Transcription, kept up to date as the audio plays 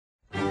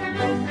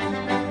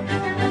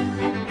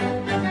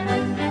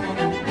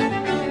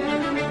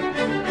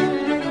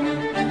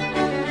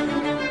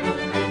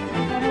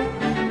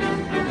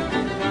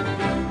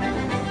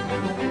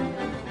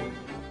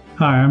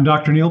Hi, I'm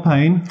Dr. Neil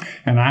Payne.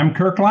 And I'm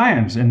Kirk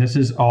Lyons, and this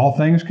is All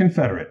Things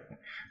Confederate.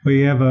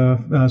 We have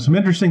some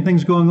interesting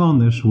things going on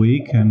this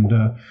week, and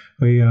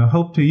we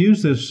hope to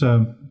use this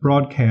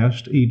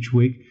broadcast each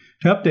week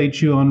to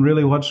update you on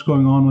really what's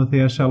going on with the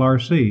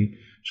SLRC,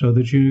 so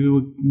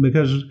that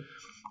because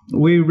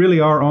we really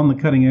are on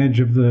the cutting edge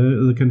of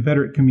the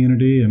Confederate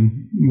community,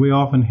 and we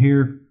often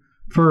hear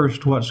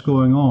first what's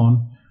going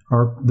on,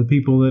 or the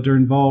people that are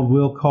involved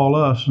will call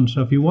us. And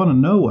so if you want to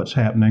know what's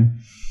happening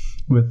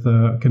with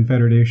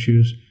Confederate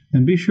issues,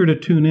 then be sure to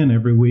tune in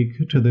every week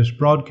to this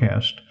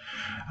broadcast.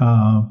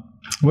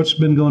 What's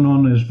been going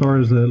on as far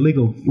as the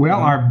legal? Well,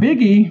 our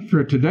biggie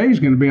for today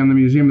is going to be on the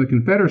Museum of the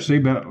Confederacy,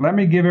 but let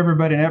me give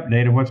everybody an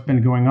update of what's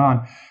been going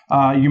on.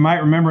 You might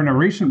remember in a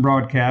recent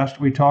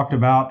broadcast, we talked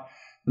about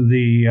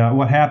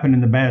what happened in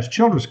the Bass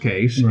Childress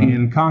case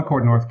in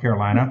Concord, North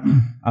Carolina.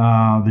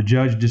 The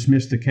judge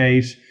dismissed the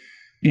case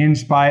in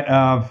spite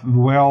of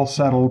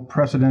well-settled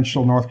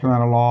precedential North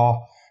Carolina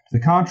law. To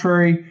the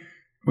contrary,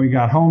 we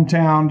got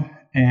hometowned,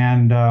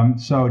 and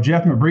so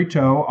Jeff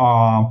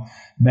Mabrito,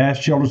 Bass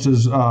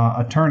Childress's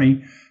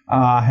attorney,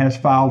 has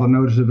filed a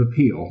notice of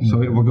appeal.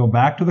 So it will go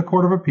back to the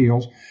Court of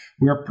Appeals.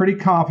 We are pretty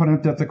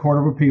confident that the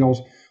Court of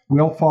Appeals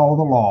will follow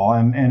the law,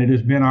 and it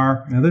has been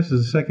our... Now, this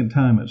is the second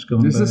time it's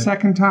gone This is the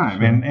second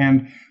time, so.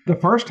 and the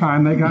first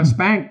time they got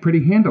spanked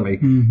pretty handily.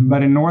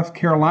 But in North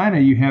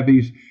Carolina, you have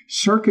these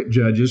circuit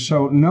judges,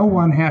 so no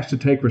one has to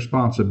take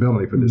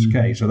responsibility for this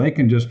case. So they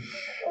can just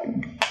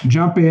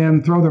jump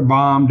in, throw their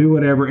bomb, do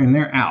whatever, and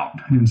they're out.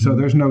 And so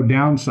there's no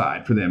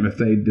downside for them if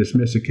they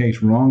dismiss a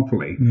case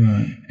wrongfully.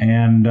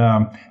 And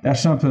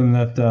that's something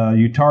that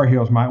you Tar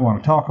Heels might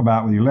want to talk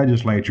about with your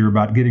legislature,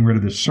 about getting rid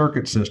of this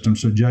circuit system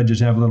so judges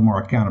have a little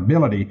more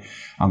accountability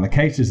on the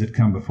cases that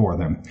come before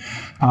them.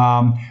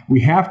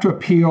 We have to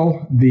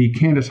appeal the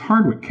Candace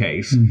Hardwick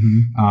case.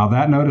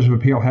 That notice of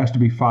appeal has to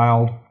be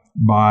filed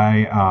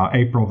by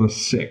April the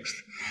 6th.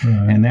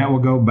 And that will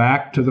go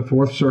back to the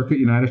Fourth Circuit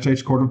United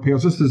States Court of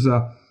Appeals. This is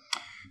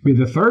be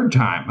the third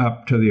time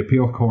up to the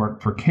appeal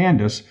court for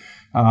Candace.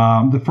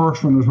 The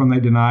first one was when they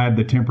denied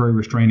the temporary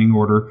restraining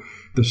order.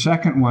 The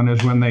second one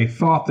is when they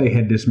thought they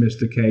had dismissed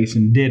the case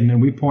and didn't,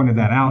 and we pointed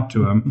that out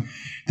to them,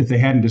 that they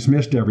hadn't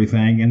dismissed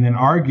everything, and then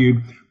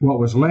argued what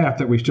was left,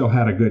 that we still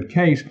had a good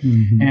case.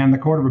 And the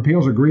Court of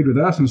Appeals agreed with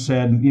us and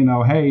said,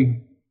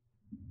 hey,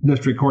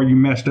 District Court, you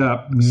messed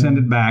up, send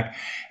it back.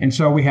 And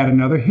so we had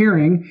another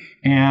hearing,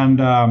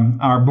 and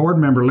our board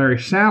member, Larry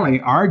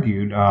Sally,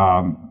 argued,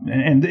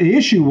 and the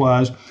issue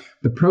was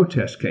the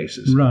protest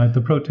cases. Right,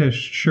 the protest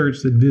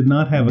shirts that did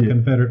not have a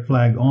Confederate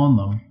flag on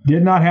them.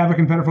 Did not have a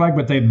Confederate flag,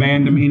 but they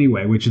banned them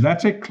anyway,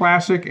 that's a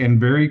classic and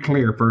very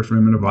clear First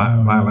Amendment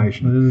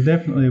violation. There's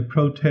definitely a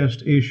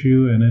protest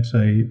issue, and it's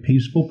a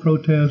peaceful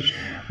protest.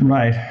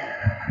 Right,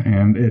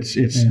 and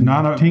it's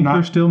not a...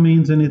 Tinker still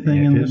means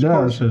anything in this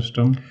court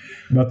system.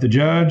 But the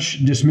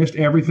judge dismissed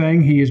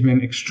everything. He has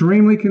been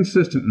extremely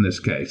consistent in this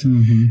case.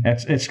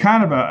 It's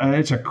kind of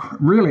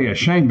really a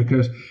shame,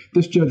 because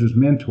this judge was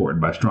mentored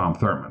by Strom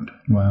Thurmond.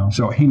 Wow!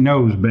 So he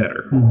knows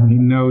better. He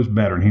knows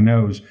better, and he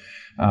knows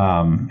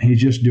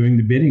he's just doing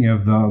the bidding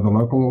of the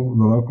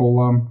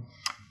local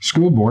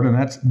school board, and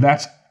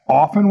that's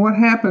often what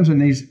happens in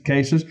these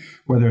cases,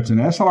 whether it's an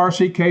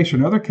SLRC case or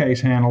another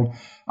case handled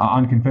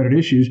on Confederate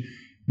issues.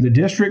 The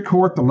district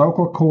court, the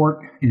local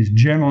court, is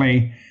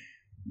generally...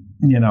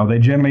 they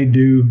generally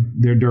do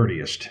their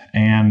dirtiest,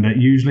 and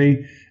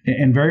usually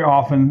and very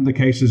often the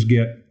cases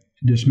get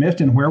dismissed,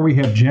 and where we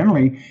have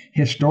generally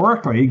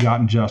historically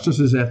gotten justice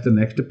is at the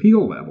next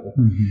appeal level.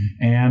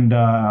 And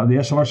the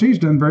SLRC has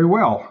done very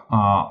well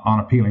on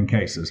appealing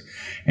cases,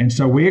 and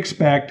so we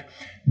expect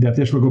that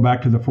this will go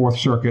back to the Fourth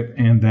Circuit,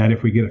 and that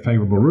if we get a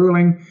favorable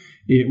ruling,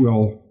 it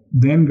will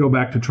then go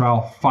back to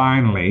trial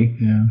finally.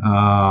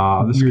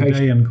 This case,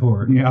 day in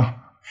court.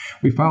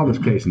 We filed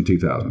this case in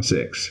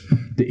 2006.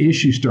 The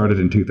issue started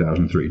in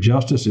 2003.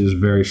 Justice is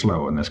very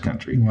slow in this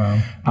country.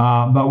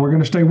 Wow. But we're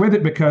going to stay with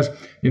it, because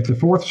if the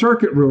Fourth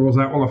Circuit rules,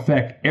 that will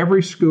affect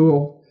every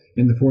school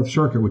in the Fourth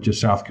Circuit, which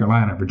is South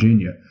Carolina,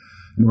 Virginia,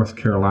 North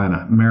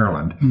Carolina,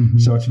 Maryland.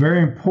 So it's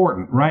very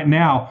important. Right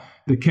now,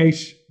 the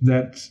case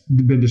that's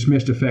been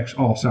dismissed affects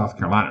all South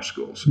Carolina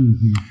schools.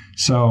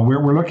 So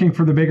we're looking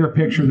for the bigger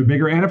picture,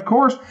 and of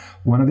course,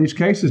 one of these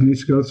cases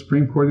needs to go to the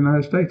Supreme Court of the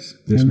United States.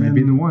 This may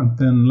be the one.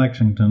 Then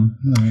Lexington.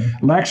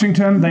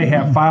 Lexington, they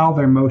have filed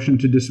their motion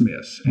to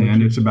dismiss,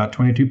 and it's about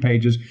 22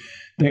 pages.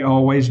 They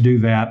always do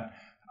that.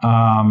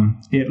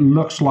 It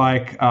looks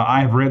like,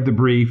 I've read the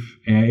brief,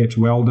 and it's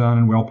well done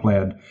and well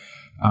pled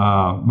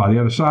by the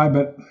other side,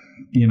 but,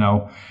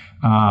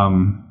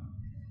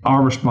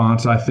 our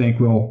response, I think,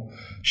 will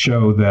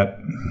show that,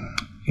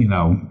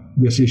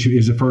 this issue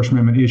is a First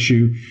Amendment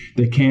issue.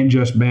 They can't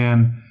just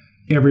ban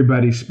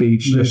everybody's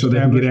speech just so they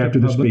can get after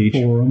the speech.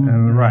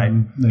 Right.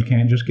 They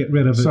can't just get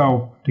rid of it.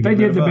 So they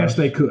did the best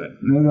they could.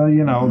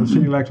 The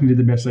city election did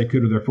the best they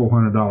could with their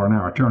 $400 an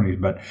hour attorneys.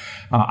 But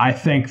I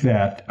think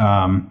that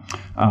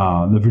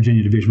the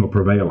Virginia division will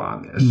prevail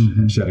on this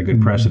and set a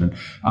good precedent.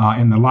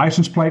 In the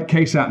license plate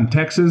case out in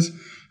Texas,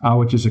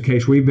 which is a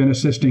case we've been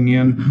assisting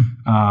in.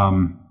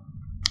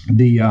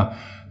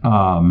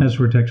 That's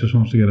where Texas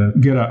wants to get a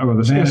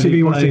the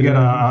SCV wants to get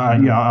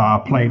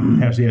a plate that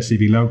has the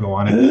SCV logo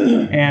on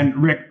it. And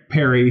Rick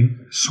Perry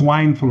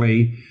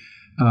swinefully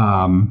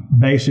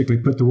basically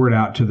put the word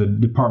out to the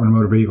Department of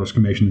Motor Vehicles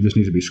Commission that this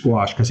needs to be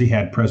squashed because he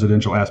had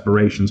presidential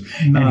aspirations.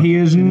 And he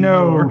is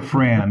no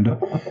friend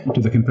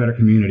to the Confederate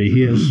community.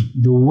 He is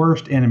the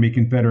worst enemy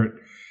Confederate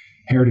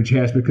heritage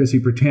has because he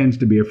pretends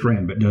to be a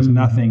friend but does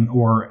nothing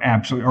or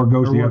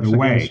goes the other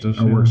way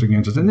or works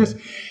against us. And this,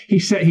 he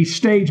said, he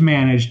stage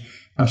managed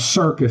a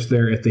circus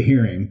there at the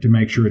hearing to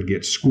make sure it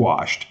gets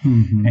squashed.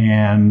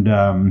 And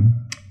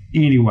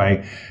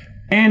anyway,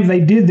 and they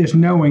did this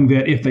knowing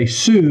that if they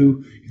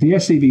sue, if the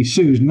SCV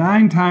sues,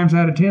 9 times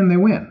out of 10 they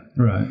win.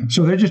 Right.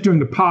 So they're just doing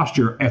the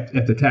posture at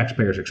the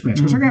taxpayer's expense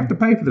because they're going to have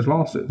to pay for this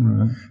lawsuit.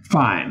 Right.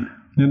 Fine.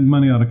 And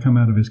money ought to come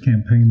out of his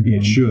campaign fund.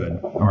 It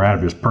should, or out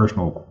of his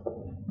personal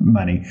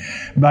money.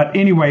 But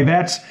anyway,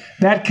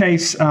 that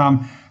case.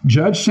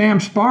 Judge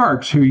Sam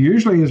Sparks, who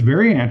usually is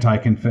very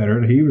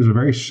anti-Confederate, he was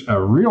a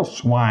real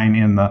swine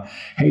in the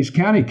Hays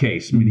County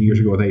case many years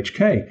ago with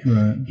HK.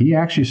 Right. He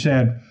actually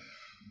said,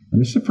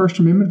 this is a First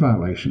Amendment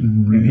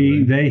violation.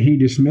 Really? And he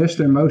dismissed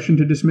their motion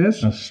to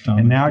dismiss,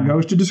 and now it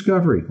goes to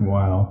discovery.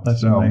 Wow.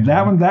 That's so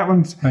amazing. that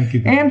one's... Thank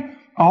you. And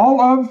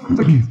all of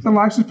the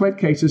license plate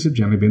cases have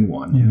generally been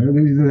won. Yeah.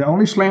 They're the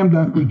only slam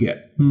dunk we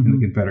get in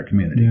the Confederate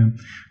community. Yeah.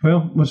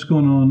 Well, what's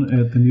going on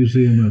at the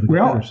Museum of the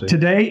Confederacy? Well,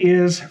 today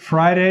is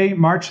Friday,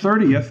 March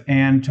 30th,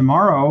 and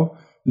tomorrow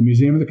the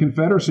Museum of the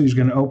Confederacy is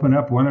going to open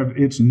up one of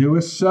its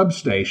newest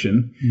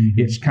substation.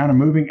 It's kind of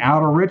moving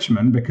out of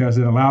Richmond because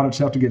it allowed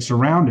itself to get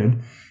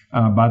surrounded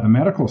by the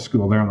medical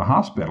school there in the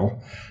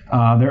hospital.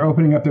 They're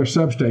opening up their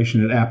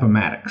substation at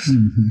Appomattox.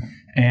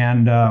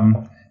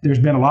 And there's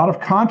been a lot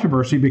of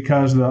controversy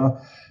because the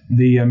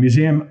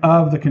Museum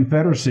of the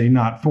Confederacy,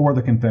 not for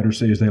the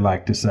Confederacy as they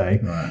like to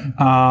say,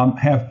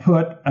 have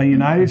put a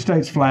United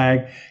States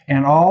flag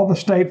and all the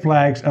state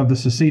flags of the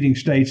seceding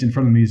states in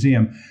front of the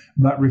museum,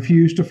 but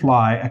refused to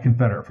fly a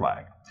Confederate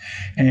flag.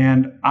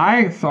 And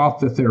I thought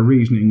that their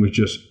reasoning was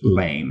just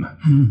lame.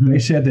 They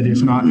said that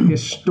it's not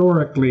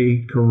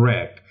historically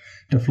correct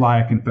to fly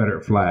a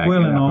Confederate flag.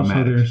 Well, and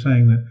also they're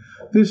saying that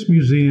this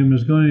museum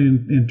is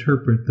going to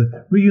interpret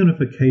the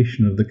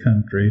reunification of the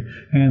country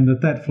and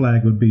that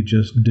flag would be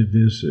just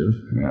divisive.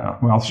 Yeah,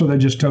 well, so they're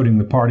just toting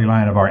the party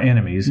line of our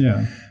enemies.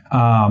 Yeah.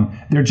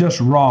 They're just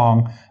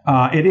wrong.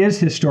 It is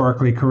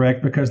historically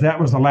correct because that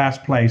was the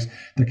last place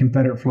the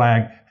Confederate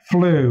flag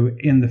flew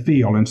in the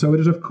field. And so it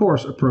is, of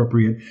course,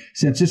 appropriate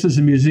since this is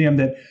a museum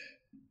that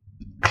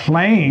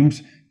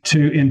claims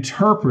to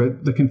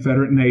interpret the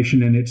Confederate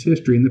nation and its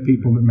history and the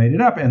people that made it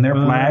up, and their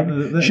flag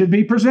should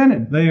be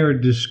presented. They are a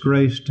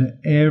disgrace to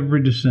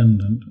every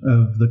descendant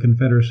of the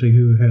Confederacy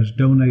who has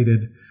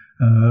donated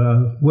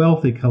a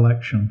wealthy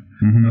collection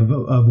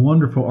of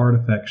wonderful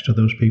artifacts to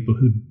those people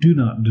who do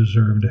not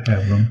deserve to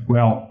have them.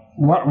 Well,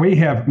 what we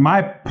have,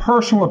 my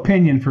personal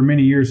opinion for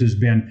many years has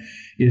been,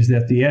 is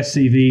that the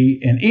SCV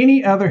and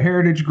any other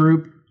heritage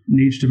group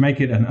needs to make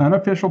it an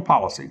unofficial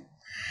policy.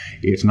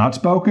 It's not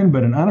spoken,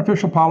 but an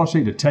unofficial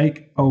policy to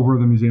take over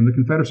the Museum of the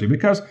Confederacy.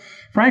 Because,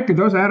 frankly,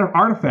 those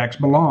artifacts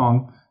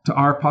belong to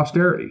our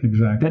posterity.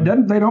 Exactly.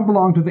 They don't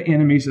belong to the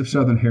enemies of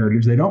Southern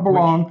heritage. They don't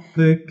belong...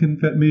 Which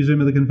the Museum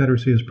of the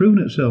Confederacy has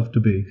proven itself to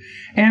be.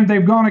 And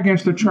they've gone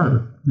against their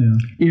charter. Yeah.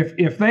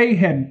 If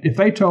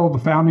they told the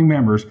founding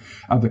members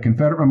of the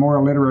Confederate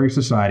Memorial Literary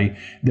Society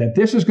that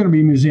this is going to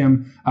be a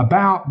museum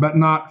about, but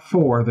not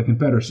for, the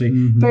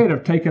Confederacy, they'd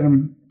have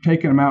taken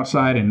them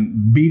outside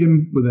and beat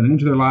them within an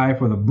inch of their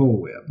life with a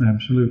bullwhip.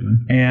 Absolutely.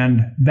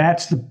 And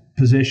that's the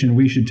position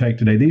we should take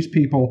today. These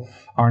people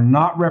are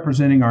not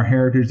representing our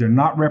heritage. They're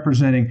not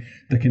representing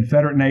the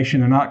Confederate nation.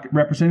 They're not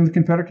representing the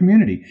Confederate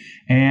community.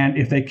 And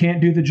if they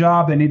can't do the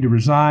job, they need to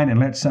resign and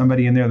let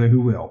somebody in there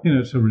who will. You know,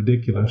 it's so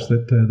ridiculous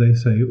that they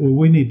say, well,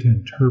 we need to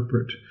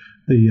interpret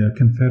the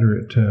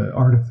Confederate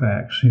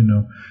artifacts,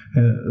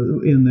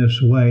 in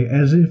this way,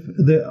 as if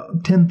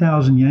the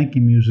 10,000 Yankee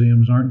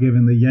museums aren't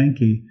giving the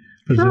Yankee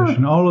position.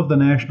 Sure. All of the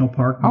national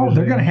park museums.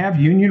 They're going to have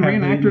Union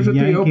reenactors at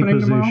the opening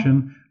position.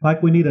 Tomorrow?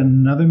 Like we need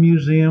another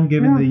museum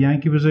giving the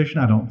Yankee position?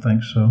 I don't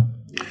think so.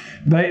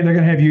 They're going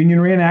to have Union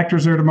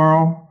reenactors there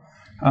tomorrow.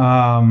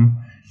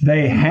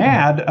 They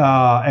had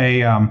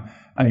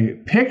a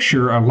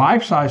picture, a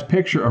life-size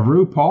picture of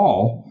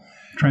RuPaul,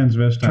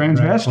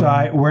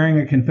 transvestite wearing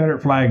a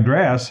Confederate flag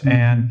dress,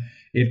 and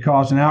it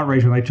caused an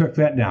outrage when they took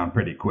that down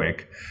pretty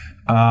quick.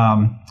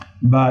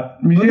 But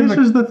this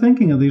is the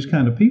thinking of these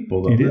kind of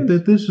people, though,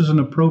 that this is an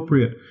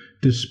appropriate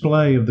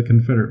display of the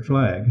Confederate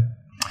flag.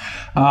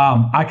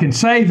 I can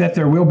say that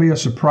there will be a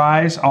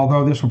surprise,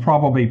 although this will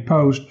probably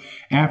post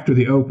after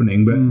the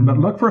opening. But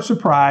look for a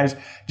surprise.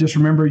 Just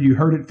remember, you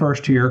heard it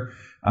first here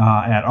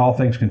at All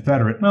Things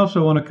Confederate. I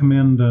also want to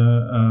commend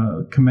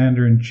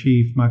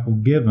Commander-in-Chief Michael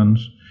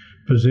Givens,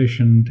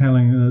 position,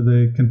 telling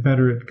the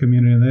Confederate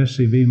community and the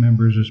SCV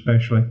members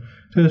especially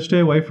to stay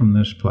away from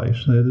this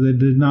place. They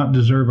did not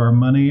deserve our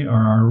money or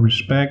our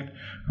respect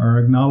or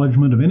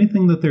acknowledgement of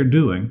anything that they're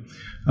doing.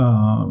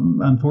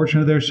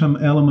 Unfortunately, there's some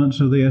elements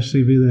of the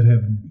SCV that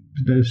have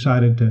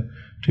decided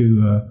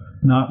to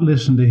not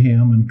listen to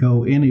him and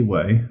go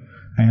anyway.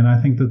 And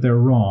I think that they're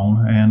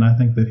wrong, and I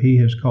think that he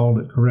has called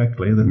it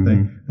correctly,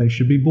 that they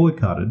should be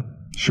boycotted.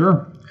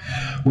 Sure.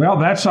 Well,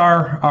 that's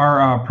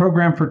our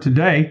program for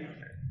today.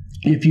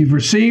 If you've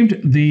received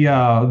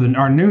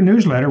our new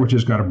newsletter, which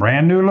has got a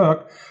brand new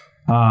look,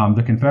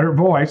 the Confederate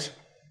Voice,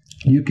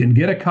 you can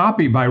get a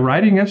copy by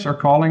writing us or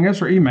calling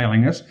us or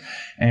emailing us.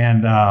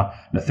 And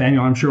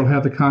Nathaniel, I'm sure, will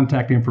have the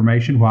contact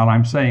information while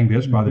I'm saying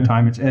this by the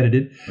time it's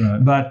edited.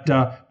 Right.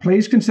 But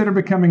please consider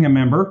becoming a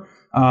member.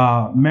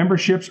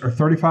 Memberships are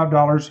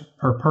 $35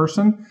 per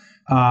person.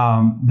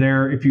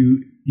 If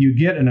you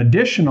get an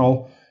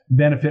additional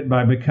benefit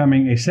by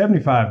becoming a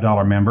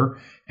 $75 member,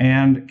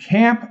 and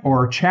camp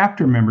or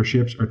chapter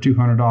memberships are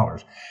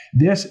 $200.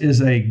 This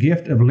is a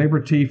gift of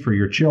liberty for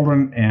your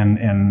children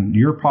and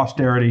your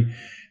posterity.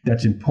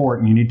 That's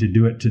important. You need to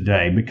do it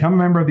today. Become a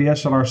member of the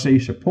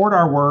SLRC, support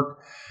our work,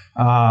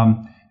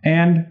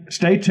 and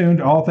stay tuned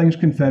to All Things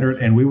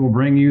Confederate, and we will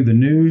bring you the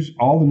news,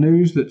 all the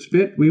news that's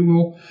fit. We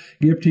will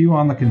give to you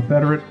on the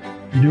Confederate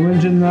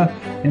doings in the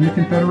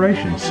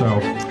Confederation. So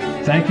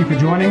thank you for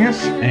joining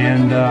us,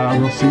 and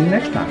we'll see you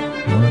next time.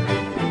 All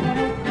right.